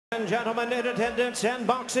And gentlemen in attendance and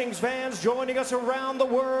boxing fans joining us around the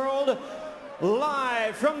world,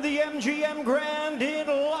 live from the MGM Grand in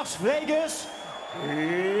Las Vegas,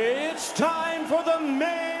 it's time for the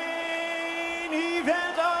main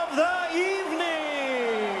event of the evening.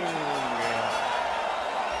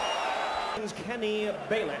 Kenny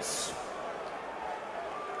Bayless.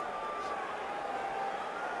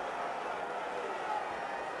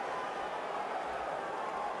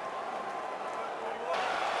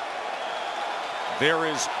 There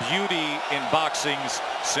is beauty in boxing's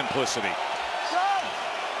simplicity.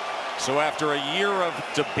 So after a year of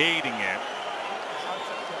debating it,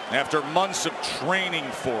 after months of training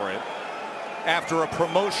for it, after a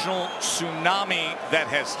promotional tsunami that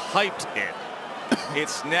has hyped it,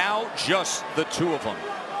 it's now just the two of them,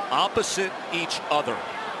 opposite each other.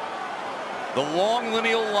 The long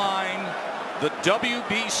lineal line, the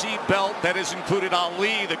WBC belt that has included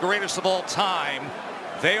Ali, the greatest of all time.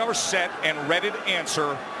 They are set and ready to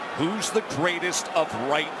answer who's the greatest of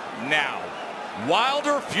right now.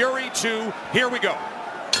 Wilder, Fury II, here we go.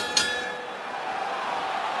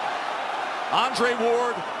 Andre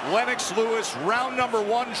Ward, Lennox Lewis, round number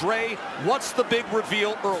one. Dre, what's the big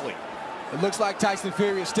reveal early? It looks like Tyson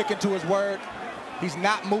Fury is sticking to his word. He's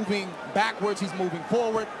not moving backwards, he's moving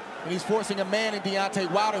forward. And he's forcing a man in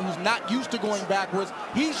Deontay Wilder who's not used to going backwards.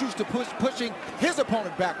 He's used to pushing his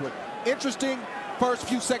opponent backward. Interesting first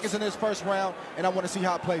few seconds in this first round, and I want to see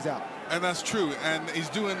how it plays out. And that's true, and he's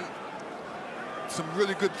doing some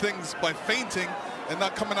really good things by feinting and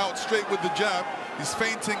not coming out straight with the jab. He's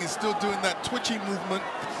feinting, he's still doing that twitchy movement,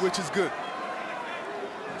 which is good.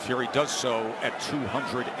 Fury does so at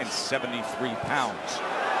 273 pounds.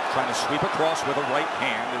 Trying to sweep across with a right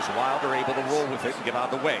hand. Is Wilder able to roll with it and get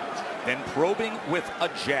out of the way? Then probing with a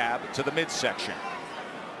jab to the midsection.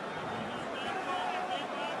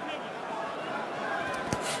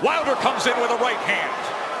 Wilder comes in with a right hand.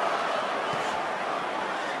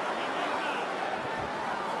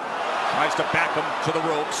 Tries to back him to the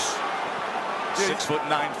ropes.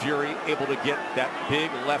 6'9" Fury able to get that big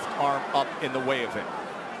left arm up in the way of it.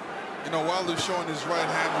 You know, Wilder's showing his right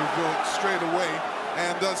hand reveal straight away.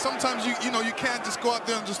 And sometimes you can't just go out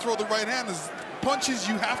there and just throw the right hand. There's punches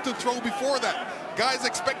you have to throw before that. Guys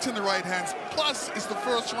expecting the right hands. Plus, it's the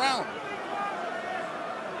first round.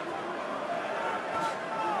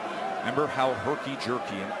 Remember how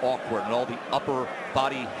herky-jerky and awkward and all the upper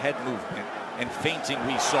body head movement and feinting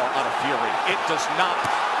we saw out of Fury. It does not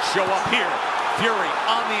show up here. Fury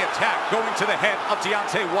on the attack, going to the head of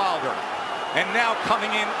Deontay Wilder. And now coming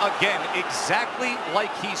in again, exactly like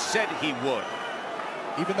he said he would.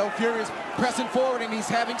 Even though Fury is pressing forward and he's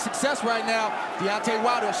having success right now, Deontay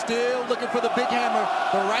Wilder still looking for the big hammer,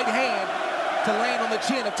 the right hand, to land on the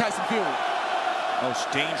chin of Tyson Fury.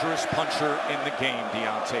 Most dangerous puncher in the game,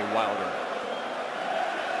 Deontay Wilder.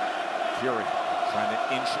 Fury trying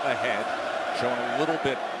to inch ahead, showing a little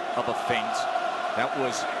bit of a feint. That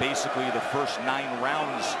was basically the first 9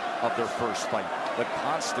 rounds of their first fight. The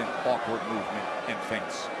constant awkward movement and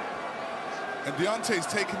feints. And Deontay's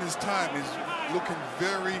taking his time. He's looking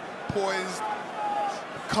very poised,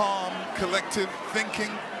 calm, collective,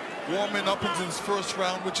 thinking, warming up into his first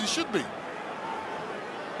round, which he should be.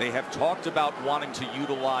 They have talked about wanting to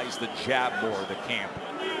utilize the jab more, the camp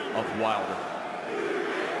of Wilder.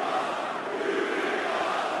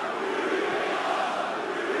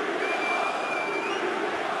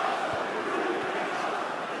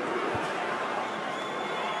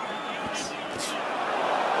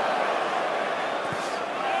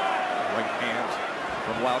 Right hand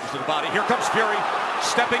from Wilder to the body. Here comes Fury,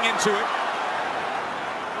 stepping into it.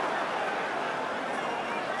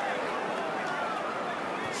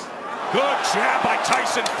 Good jab by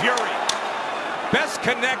Tyson Fury. Best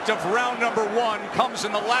connect of round number one comes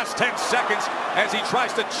in the last 10 seconds as he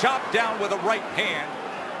tries to chop down with a right hand,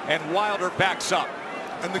 and Wilder backs up.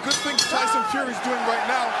 And the good thing Tyson Fury's doing right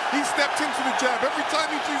now, he stepped into the jab. Every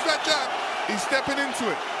time he sees that jab, he's stepping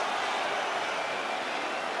into it.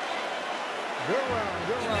 Good round,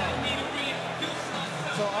 good round.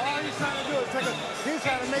 So all he's trying to do is he's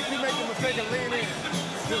trying to make you make the mistake and lean in.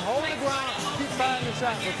 Just hold the ground, keep firing the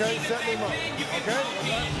shots, okay? Set them up,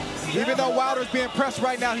 okay? Even though Wilder's being pressed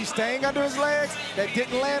right now, he's staying under his legs. That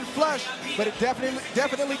didn't land flush, but it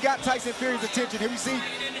definitely got Tyson Fury's attention. Here we see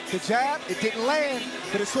the jab, it didn't land,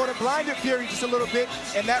 but it sort of blinded Fury just a little bit,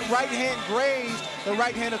 and that right hand grazed the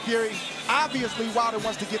right hand of Fury. Obviously, Wilder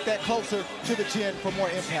wants to get that closer to the chin for more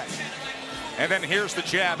impact. And then here's the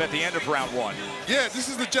jab at the end of round one. Yeah, this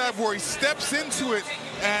is the jab where he steps into it,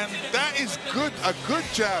 and that is good, a good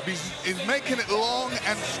jab. He's making it long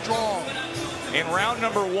and strong. In round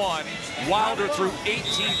number 1, Wilder threw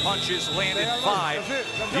 18 punches, landed 5.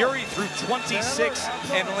 Fury threw 26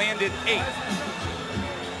 and landed 8.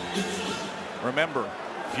 Remember,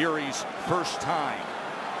 Fury's first time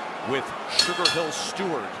with Sugar Hill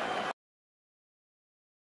Stewart.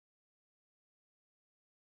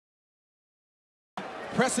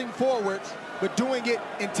 Pressing forward, but doing it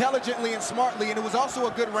intelligently and smartly. And it was also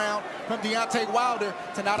a good round from Deontay Wilder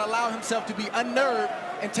to not allow himself to be unnerved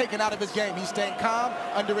and taken out of his game. He's staying calm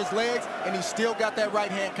under his legs, and he's still got that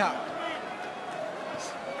right hand cocked.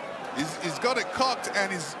 He's got it cocked,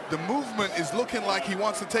 and the movement is looking like he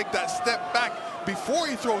wants to take that step back before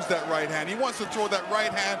he throws that right hand. He wants to throw that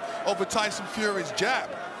right hand over Tyson Fury's jab.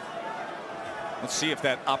 Let's see if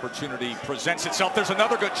that opportunity presents itself. There's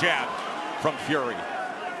another good jab from Fury.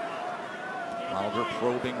 Wilder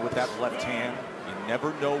probing with that left hand. You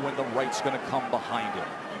never know when the right's going to come behind it.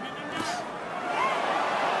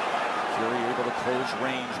 Fury able to close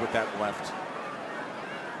range with that left.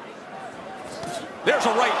 There's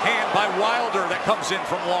a right hand by Wilder that comes in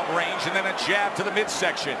from long range, and then a jab to the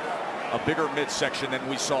midsection. A bigger midsection than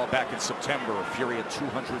we saw back in September. Fury at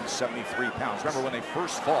 273 pounds. Remember when they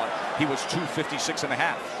first fought, he was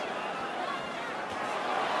 256.5.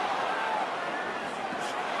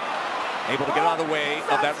 Able to get out of the way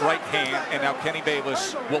of that right hand, and now Kenny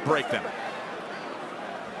Bayless will break them.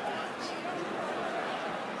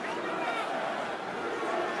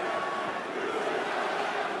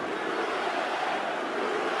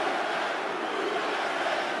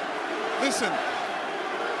 Listen,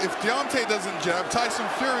 if Deontay doesn't jab, Tyson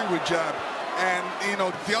Fury would jab, and you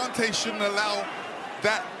know Deontay shouldn't allow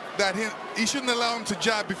he shouldn't allow him to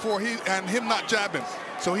jab before him not jabbing.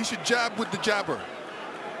 So he should jab with the jabber.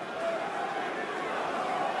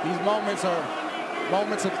 These moments are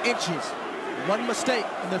moments of inches. One mistake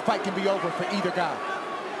and the fight can be over for either guy.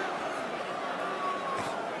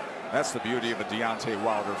 That's the beauty of a Deontay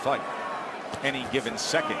Wilder fight. Any given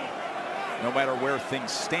second, no matter where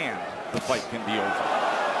things stand, the fight can be over.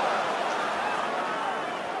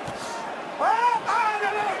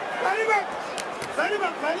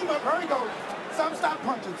 Let him up. There he goes. Stop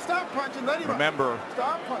punching. Let him up. Remember,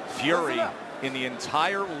 Fury in the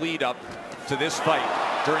entire lead up to this fight,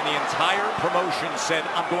 during the entire promotion, said,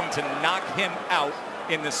 I'm going to knock him out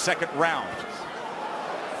in the second round.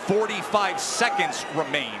 45 seconds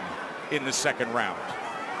remain in the second round.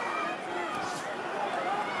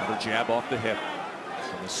 Another jab off the hip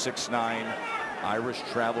from the 6'9" Irish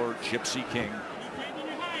traveler, Gypsy King.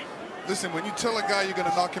 Listen, when you tell a guy you're going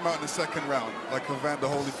to knock him out in the second round, like Evander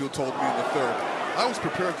Holyfield told me in the third, I was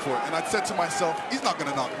prepared for it, and I said to myself, he's not going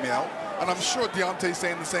to knock me out. And I'm sure Deontay's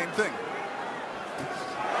saying the same thing.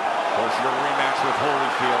 Of course, your rematch with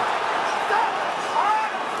Holyfield.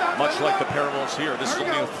 Much like the parallels here, this is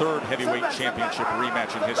only the third heavyweight championship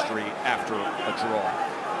rematch in history after a draw.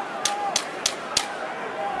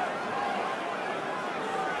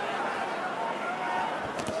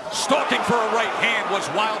 Stalking for a right hand was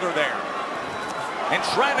Wilder there. And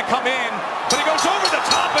trying to come in, but he goes over the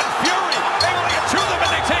top, and Fury able to get to them,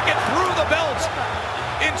 and they take it through the belt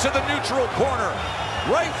into the neutral corner.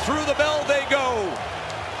 Right through the bell they go.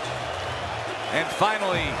 And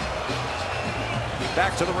finally,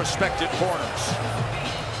 back to the respective corners.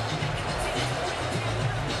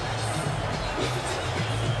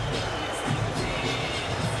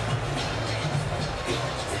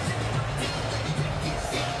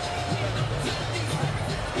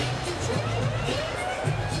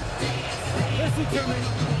 Listen to me.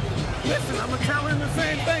 Listen, I'm gonna tell him the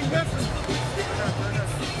same thing. Listen.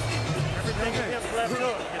 Everything is left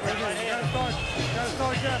hook. Gotta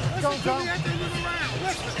start jabbing. It's gonna come.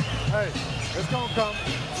 Listen. Hey, it's gonna come.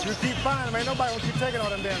 You keep finding him. Ain't nobody gonna keep taking all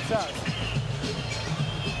them damn shots.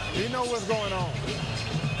 You know what's going on.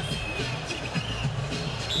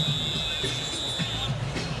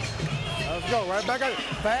 Let's go. Right back at it.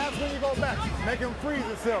 Fast when you go back. Make him freeze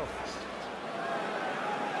himself.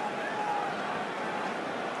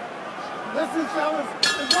 Listen, fellas,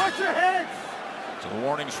 watch your heads. So the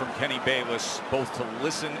warnings from Kenny Bayless, both to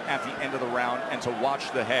listen at the end of the round and to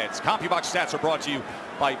watch the heads. CompuBox stats are brought to you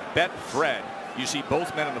by Betfred. You see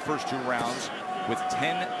both men in the first 2 rounds with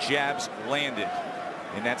 10 jabs landed.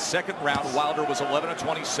 In that second round, Wilder was 11 of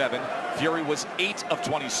 27. Fury was 8 of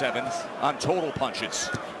 27 on total punches.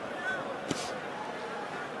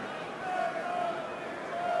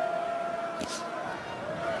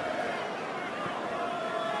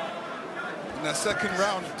 In that second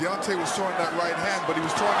round, Deontay was throwing that right hand, but he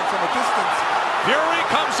was throwing it from a distance. Fury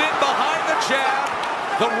comes in behind the jab.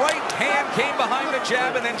 The right hand came behind the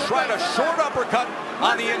jab and then tried a short uppercut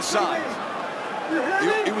on the inside.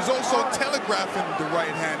 He was also telegraphing the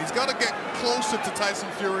right hand. He's got to get closer to Tyson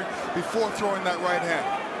Fury before throwing that right hand.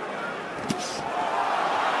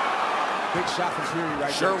 Big shot from Fury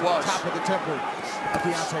right Sure there. was. Top of the temple of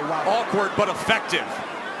Deontay Wilder. Awkward but effective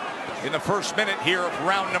in the first minute here of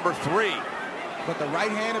round number 3. But the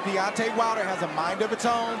right hand of Deontay Wilder has a mind of its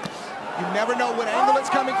own. You never know what angle it's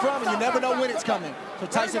coming from, and you never know when it's coming. So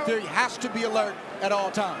Tyson Fury has to be alert at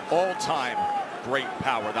all times. All-time great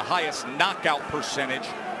power. The highest knockout percentage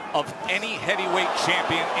of any heavyweight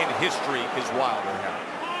champion in history is Wilder had.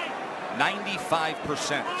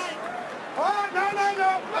 95%.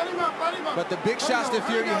 But the big shots that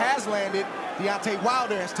Fury has landed, Deontay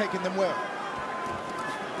Wilder has taken them well.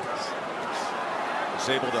 Was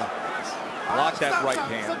able to block that right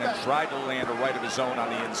hand and tried to land a right of his own on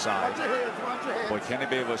the inside. Boy, Kenny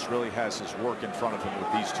Bayless really has his work in front of him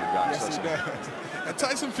with these two guys. Yes, he does. And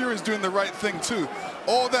Tyson Fury is doing the right thing too.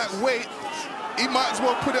 All that weight, he might as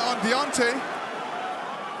well put it on Deontay.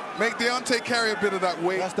 Make Deontay carry a bit of that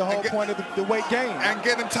weight. That's the whole point of the weight gain. And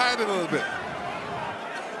get him tired a little bit.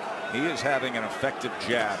 He is having an effective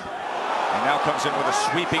jab. And now comes in with a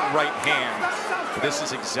sweeping right hand. This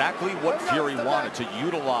is exactly what Fury wanted, to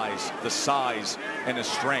utilize the size and the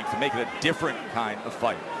strength to make it a different kind of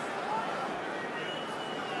fight.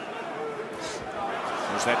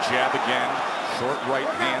 There's that jab again. Short right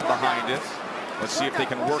hand behind it. Let's see if they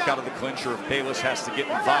can work out of the clinch or if Bayless has to get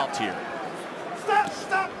involved here.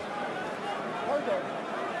 Stop. Hold on.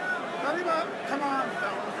 Let him up. Come on,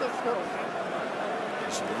 fellas. Let's go.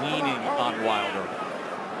 He's leaning on Wilder.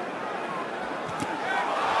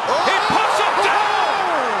 He puts him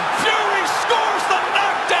down! Fury scores the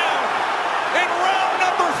knockdown in round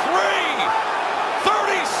number 3.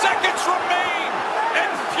 30 seconds remain,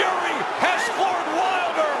 and Fury has floored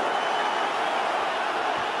Wilder.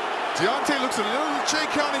 Deontay looks a little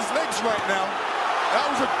shaky on his legs right now.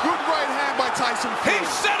 That was a good right hand by Tyson Fury. He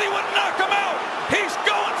said he would knock him out. He's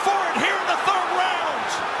going for it here in the 3rd round.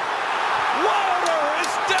 Wilder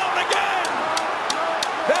is down again.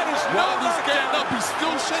 That is no Wilder's knockdown. getting up. He's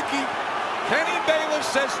still shaky. Kenny Bayless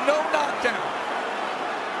says no knockdown.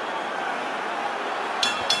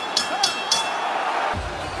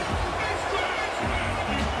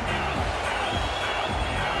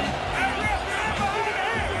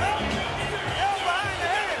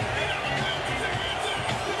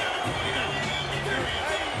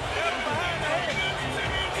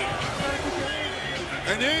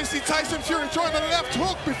 And then you see Tyson Fury throwing the left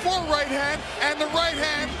hook before right hand, and the right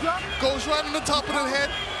hand goes right on the top of the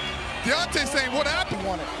head. Deontay saying, what happened?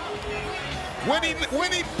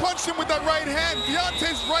 When he punched him with that right hand,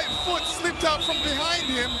 Deontay's right foot slipped out from behind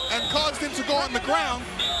him and caused him to go on the ground.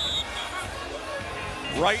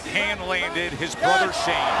 Right hand landed, his brother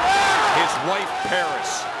Shane, his wife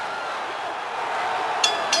Paris.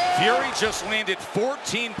 Fury just landed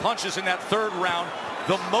 14 punches in that 3rd round,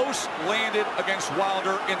 the most landed against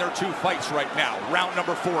Wilder in their 2 fights right now. Round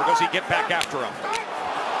number 4, does he get back after him?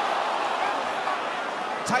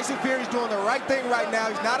 Tyson Fury's doing the right thing right now.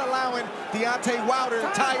 He's not allowing Deontay Wilder to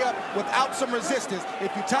tie up without some resistance.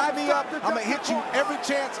 If you tie me up, I'm going to hit you every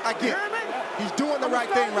chance I get. He's doing the right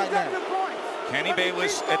thing right now. Kenny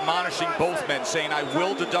Bayless admonishing both men, saying, I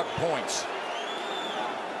will deduct points.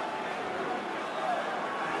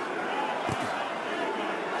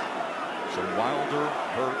 So Wilder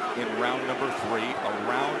hurt in round number 3, a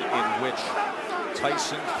round in which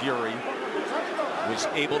Tyson Fury was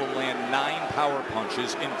able to land 9 power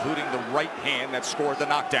punches, including the right hand that scored the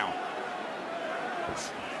knockdown.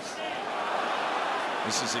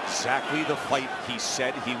 This is exactly the fight he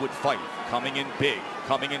said he would fight. Coming in big,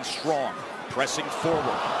 coming in strong, pressing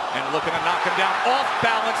forward, and looking to knock him down. Off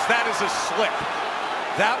balance, that is a slip.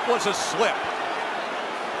 That was a slip.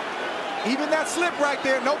 Even that slip right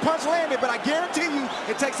there, no punch landed, but I guarantee you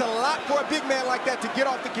it takes a lot for a big man like that to get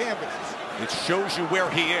off the canvas. It shows you where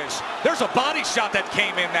he is. There's a body shot that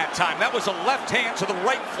came in that time. That was a left hand to the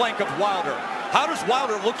right flank of Wilder. How does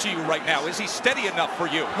Wilder look to you right now? Is he steady enough for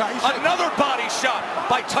you? No, another body shot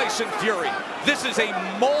by Tyson Fury. This is a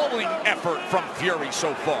mauling effort from Fury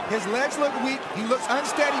so far. His legs look weak. He looks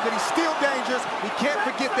unsteady, but he's still dangerous. We can't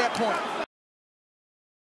forget that point.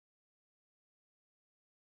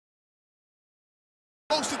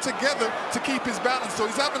 Closer together to keep his balance, so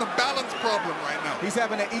he's having a balance problem right now. He's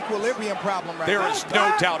having an equilibrium problem right now. There is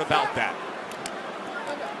no doubt about that.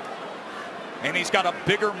 And he's got a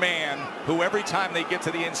bigger man who every time they get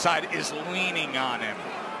to the inside is leaning on him.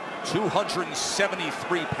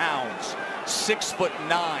 273 pounds,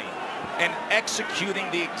 6'9", and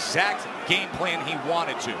executing the exact game plan he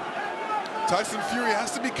wanted to. Tyson Fury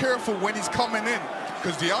has to be careful when he's coming in.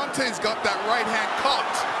 because Deontay's got that right hand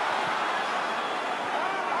caught.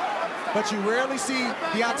 But you rarely see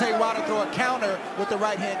Deontay Wilder throw a counter with the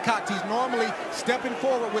right hand cocked. He's normally stepping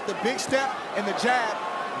forward with the big step and the jab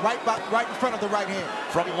right in front of the right hand.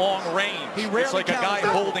 From long range. It's like a guy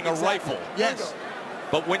holding a rifle. Yes.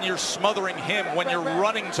 But when you're smothering him, when you're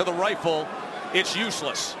running to the rifle, it's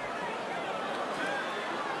useless.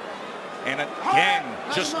 And again,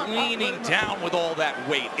 just leaning down with all that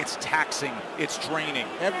weight. It's taxing. It's draining.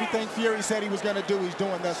 Everything Fury said he was going to do, he's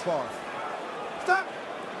doing thus far. Stop.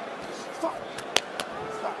 Stop.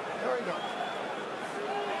 Stop. There we go.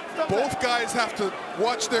 Stop. Both guys have to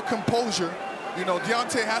watch their composure. You know,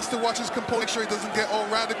 Deontay has to watch his composure, make sure he doesn't get all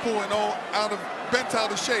radical and all bent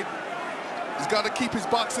out of shape. He's got to keep his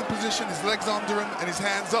boxing position, his legs under him, and his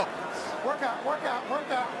hands up. Work out, work out, work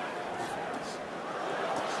out.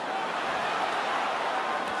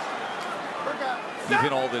 Work out.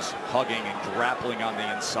 Even all this hugging and grappling on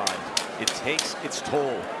the inside, it takes its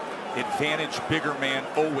toll. Advantage bigger man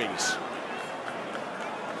always.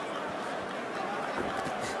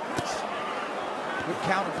 Good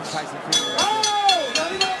counter from Tyson Fury. Oh!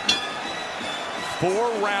 4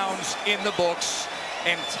 rounds in the books,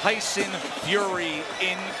 and Tyson Fury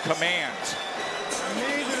in command. I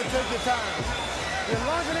need you to take your time. You're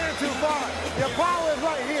lunging in too far. Your power is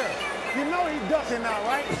right here. You know he's ducking now,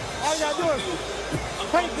 right? All you gotta do is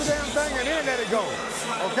paint the damn thing and then let it go.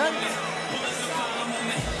 Okay?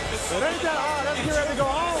 It ain't that hard. Let's get ready to go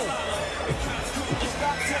home.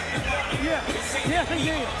 Yeah. Yes, he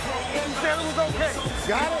did. He said it was okay.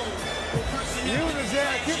 Got it? Use the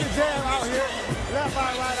jab. Keep the jab out here. Left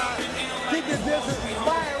eye, right eye. Keep your distance.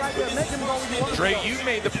 Fire right there. Make him go where you want Dre, to go. you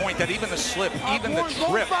made the point that even the slip, even the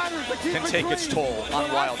trip can take its toll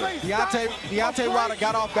on Wilder. Deontay Wilder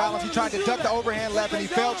got off balance. He tried to duck the overhand left and he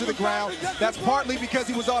fell to the ground. That's partly because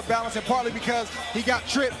he was off balance and partly because he got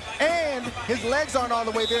tripped and his legs aren't all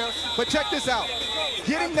the way there. But check this out.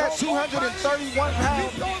 Getting that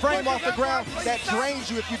 231-pound frame off the ground, that drains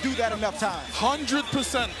you if you do that enough times.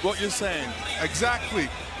 100% what you're saying. Exactly.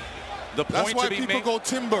 The That's point why to be people made, go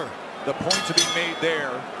timber. the point to be made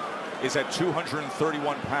there is at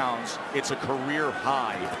 231 pounds. It's a career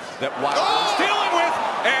high that Wilder is dealing with.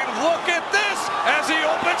 And look at this as he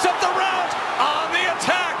opens up the round on the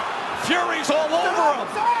attack. Fury's all over him.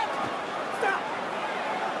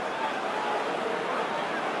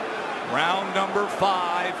 Round number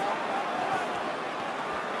 5.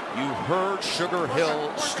 You heard Sugar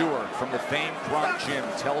Hill Stewart from the famed Bronx Gym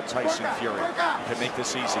tell Tyson Fury to make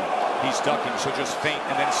this easy. He's ducking, so just feint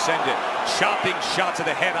and then send it. Chopping shot to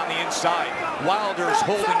the head on the inside. Wilder's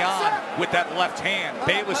holding on with that left hand.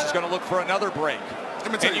 Bayless is going to look for another break.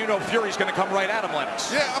 And you know Fury's going to come right at him,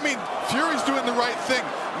 Lennox. Yeah, I mean, Fury's doing the right thing.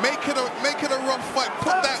 Make it a rough fight.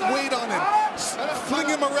 Put that weight on him. Fling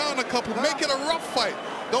him around a couple. Make it a rough fight.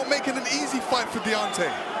 Don't make it an easy fight for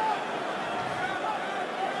Deontay.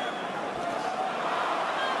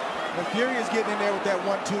 But Fury is getting in there with that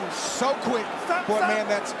 1-2 so quick for a man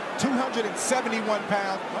that's 271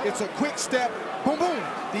 pounds. It's a quick step, boom, boom.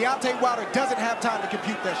 Deontay Wilder doesn't have time to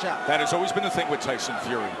compute that shot. That has always been the thing with Tyson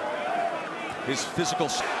Fury. His physical...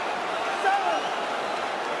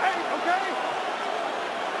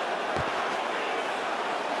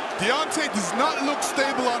 Deontay does not look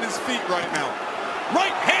stable on his feet right now.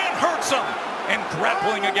 Right hand hurts him. And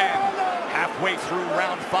grappling again. Halfway through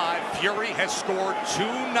round 5, Fury has scored 2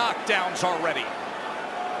 knockdowns already.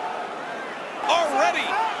 Already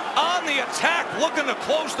on the attack, looking to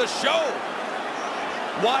close the show.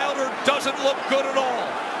 Wilder doesn't look good at all.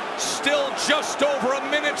 Still just over a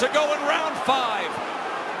minute to go in round 5.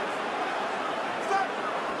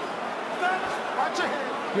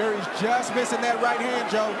 Fury's just missing that right hand,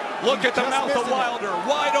 Joe. Look at the mouth of Wilder,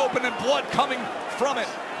 wide open and blood coming from it.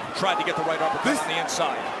 Tried to get the right uppercut on the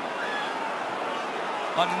inside.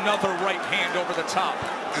 Another right hand over the top.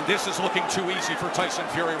 And this is looking too easy for Tyson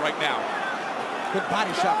Fury right now. Good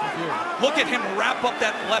body shot from Fury. Look at him wrap up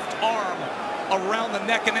that left arm around the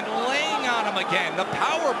neck and then laying on him again. The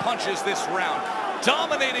power punches this round.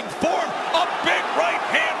 Dominating form. A big right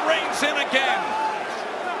hand reigns in again.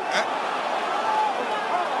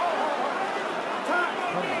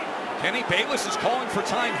 Kenny Bayless is calling for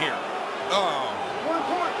time here.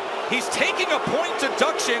 He's taking a point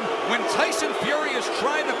deduction when Tyson Fury is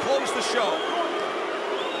trying to close the show.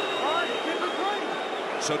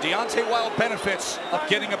 So Deontay Wilder benefits of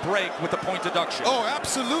getting a break with the point deduction. Oh,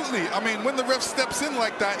 absolutely. I mean, when the ref steps in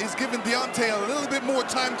like that, he's giving Deontay a little bit more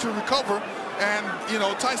time to recover. And, you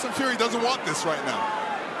know, Tyson Fury doesn't want this right now.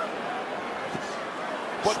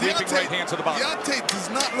 But Sweeping right hand to the body. Deontay does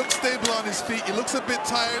not look stable on his feet. He looks a bit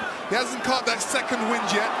tired. He hasn't caught that second wind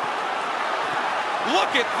yet.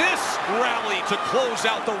 Look at this rally to close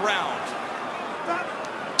out the round.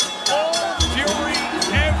 All Fury,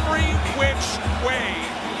 every which way,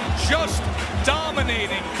 just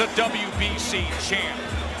dominating the WBC champ.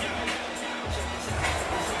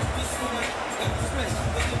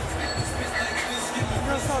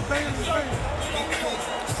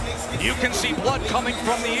 You can see blood coming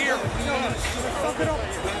from the ear.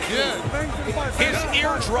 His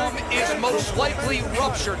eardrum is most likely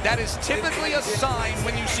ruptured. That is typically a sign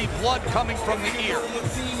when you see blood coming from the ear.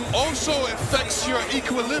 Also affects your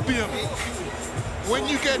equilibrium. When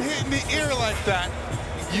you get hit in the ear like that,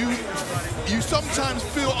 you sometimes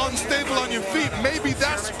feel unstable on your feet. Maybe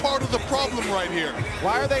that's part of the problem right here.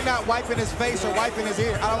 Why are they not wiping his face or wiping his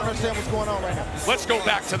ear? I don't understand what's going on right now. Let's go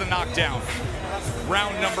back to the knockdown.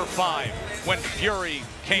 Round number 5, when Fury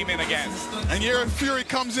came in again. And here Fury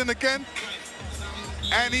comes in again,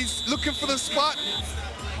 and he's looking for the spot.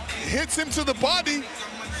 Hits him to the body.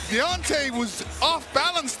 Deontay was off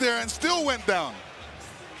balance there and still went down.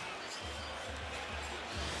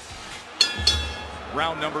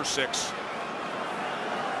 Round number 6.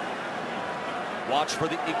 Watch for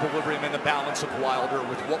the equilibrium and the balance of Wilder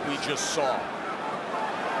with what we just saw.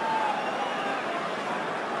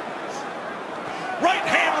 Right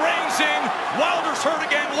hand reins in. Wilder's hurt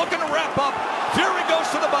again, looking to wrap up. Fury goes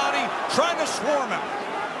to the body, trying to swarm him.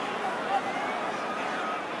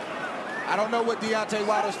 I don't know what Deontay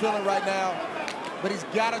Wilder's feeling right now, but he's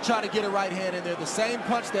got to try to get a right hand in there. The same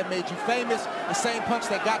punch that made you famous, the same punch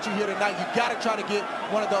that got you here tonight. You got to try to get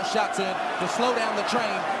one of those shots in to slow down the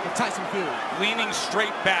train of Tyson Fury. Leaning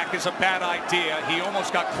straight back is a bad idea. He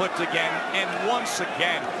almost got clipped again, and once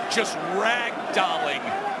again, just ragdolling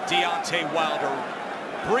Deontay Wilder,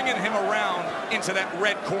 bringing him around into that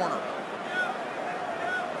red corner.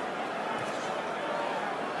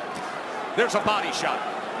 There's a body shot.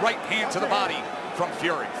 Right hand to the body from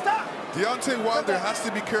Fury. Deontay Wilder has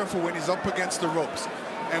to be careful when he's up against the ropes.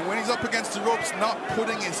 And when he's up against the ropes, not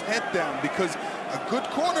putting his head down, because a good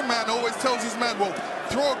corner man always tells his man, well,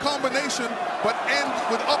 throw a combination, but end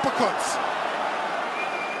with uppercuts.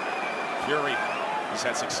 Fury, he's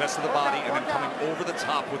had success to the body and then coming over the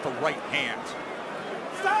top with the right hand.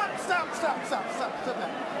 Stop that.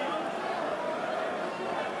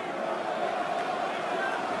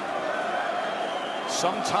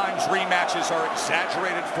 Sometimes rematches are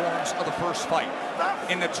exaggerated forms of the first fight.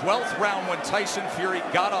 In the 12th round, when Tyson Fury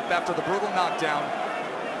got up after the brutal knockdown,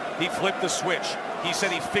 he flipped the switch. He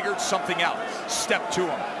said he figured something out. Step to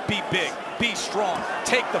him, be big, be strong,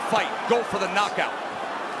 take the fight, go for the knockout.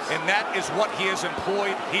 And that is what he has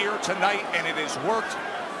employed here tonight, and it has worked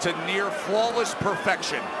to near flawless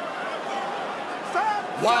perfection.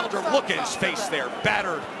 Wilder, look at his face there,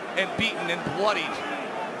 battered and beaten and bloodied.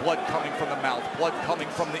 Blood coming from the mouth, blood coming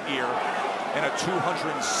from the ear, and a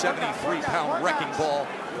 273-pound wrecking ball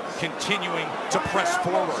continuing to press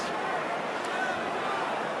forward.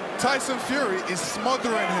 Tyson Fury is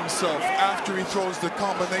smothering himself after he throws the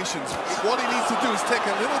combinations. What he needs to do is take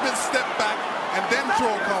a little bit step back and then throw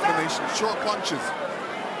a combination, short punches.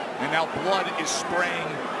 And now blood is spraying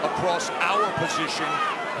across our position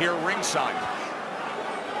here ringside.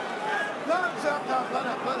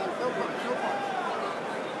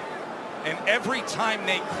 And every time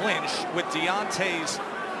they clinch with Deontay's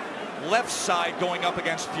left side going up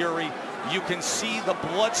against Fury, you can see the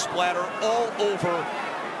blood splatter all over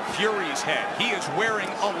Fury's head. He is wearing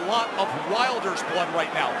a lot of Wilder's blood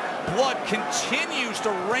right now. Blood continues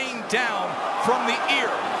to rain down from the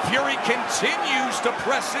ear. Fury continues to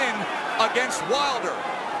press in against Wilder.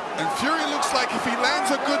 And Fury looks like if he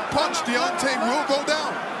lands a good punch, Deontay will go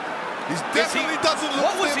down. He definitely doesn't look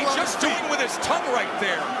What was he stable on just his feet. doing with his tongue right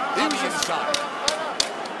there on the inside?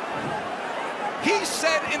 He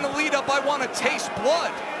said in the lead-up, I want to taste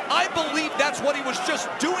blood. I believe that's what he was just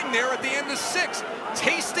doing there at the end of 6,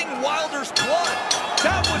 tasting Wilder's blood.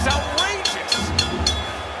 That was outrageous.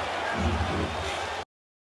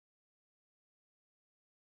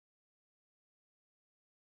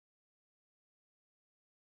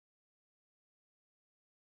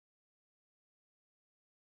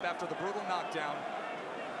 After the brutal knockdown,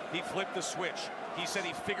 he flipped the switch. He said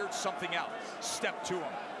he figured something out. Step to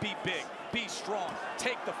him, be big, be strong,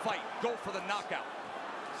 take the fight, go for the knockout.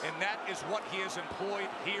 And that is what he has employed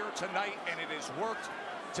here tonight, and it has worked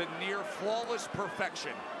to near flawless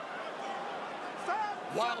perfection.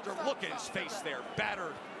 Wilder, look at his face there,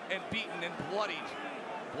 battered and beaten and bloodied.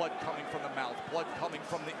 Blood coming from the mouth, blood coming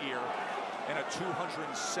from the ear, and a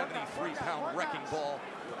 273-pound wrecking ball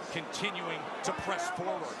continuing to press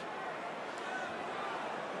forward.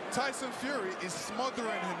 Tyson Fury is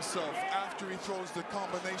smothering himself after he throws the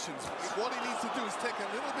combinations. What he needs to do is take a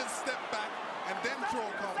little bit step back and then throw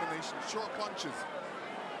a combination, short punches.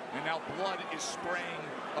 And now blood is spraying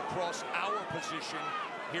across our position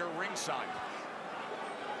here ringside.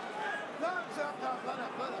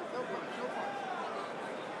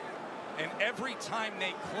 And every time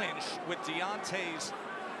they clinch with Deontay's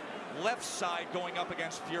left side going up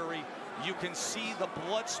against Fury, you can see the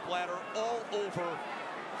blood splatter all over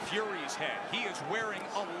Fury's head. He is wearing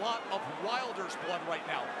a lot of Wilder's blood right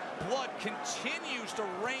now. Blood continues to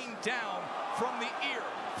rain down from the ear.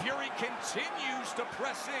 Fury continues to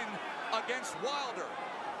press in against Wilder.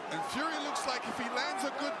 And Fury looks like if he lands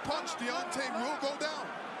a good punch, Deontay will go down.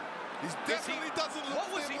 He definitely doesn't look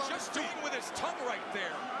What was he just doing with his tongue right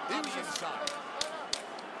there on the inside?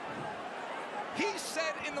 He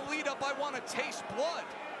said in the lead up, I want to taste blood.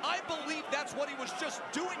 I believe that's what he was just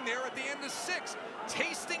doing there at the end of 6,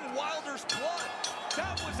 tasting Wilder's blood.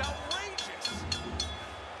 That was outrageous.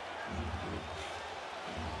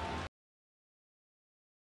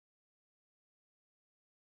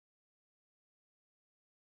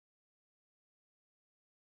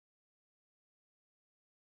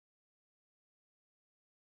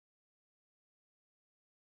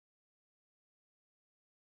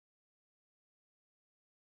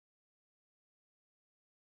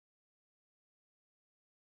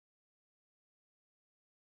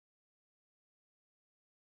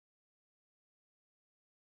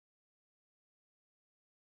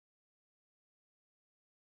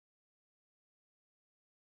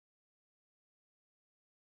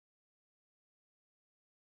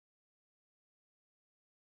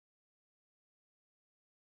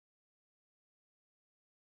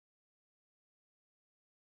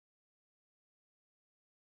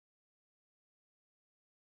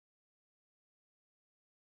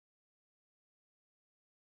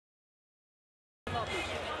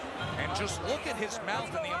 And just look at his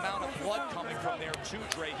mouth and the amount of blood coming from there too,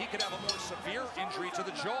 Dre. He could have a more severe injury to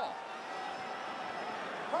the jaw.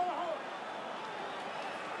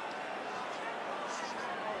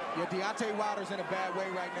 Yeah, Deontay Wilder's in a bad way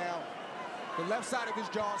right now. The left side of his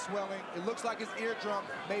jaw is swelling. It looks like his eardrum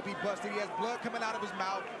may be busted. He has blood coming out of his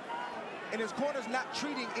mouth. And his corner's not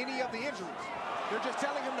treating any of the injuries. They're just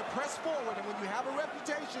telling him to press forward. And when you have a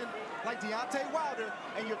reputation like Deontay Wilder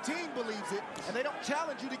and your team believes it, and they don't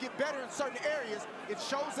challenge you to get better in certain areas, it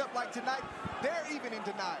shows up like tonight. They're even in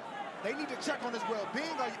denial. They need to check on his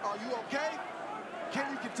well-being. Are you okay?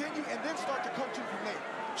 Can you continue? And then start to coach him from there.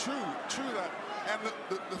 True that. And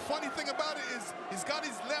the funny thing about it is he's got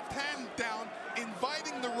his left hand down,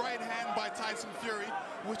 inviting the right hand by Tyson Fury,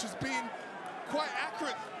 which is being quite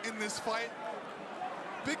accurate in this fight.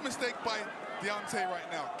 Big mistake by Deontay right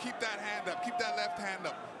now. Keep that hand up. Keep that left hand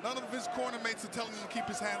up. None of his corner mates are telling him to keep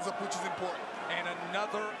his hands up, which is important. And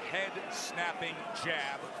another head-snapping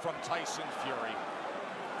jab from Tyson Fury.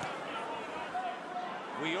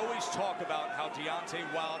 We always talk about how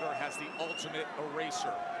Deontay Wilder has the ultimate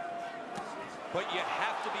eraser. But you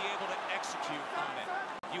have to be able to execute on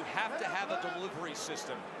it. You have to have a delivery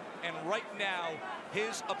system. And right now,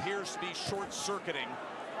 his appears to be short-circuiting.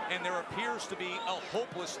 And there appears to be a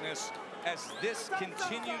hopelessness as this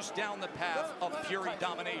continues down the path of Fury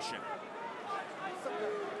domination.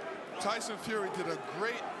 Tyson Fury did a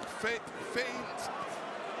great feint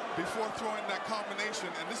before throwing that combination,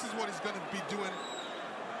 and this is what he's going to be doing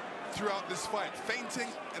throughout this fight. Feinting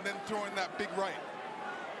and then throwing that big right.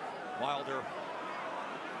 Wilder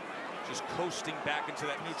just coasting back into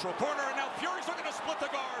that neutral corner, and now Fury's looking to split the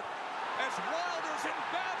guard as Wilder's in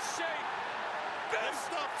bad shape. This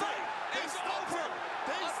fight is over.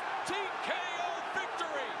 A TK.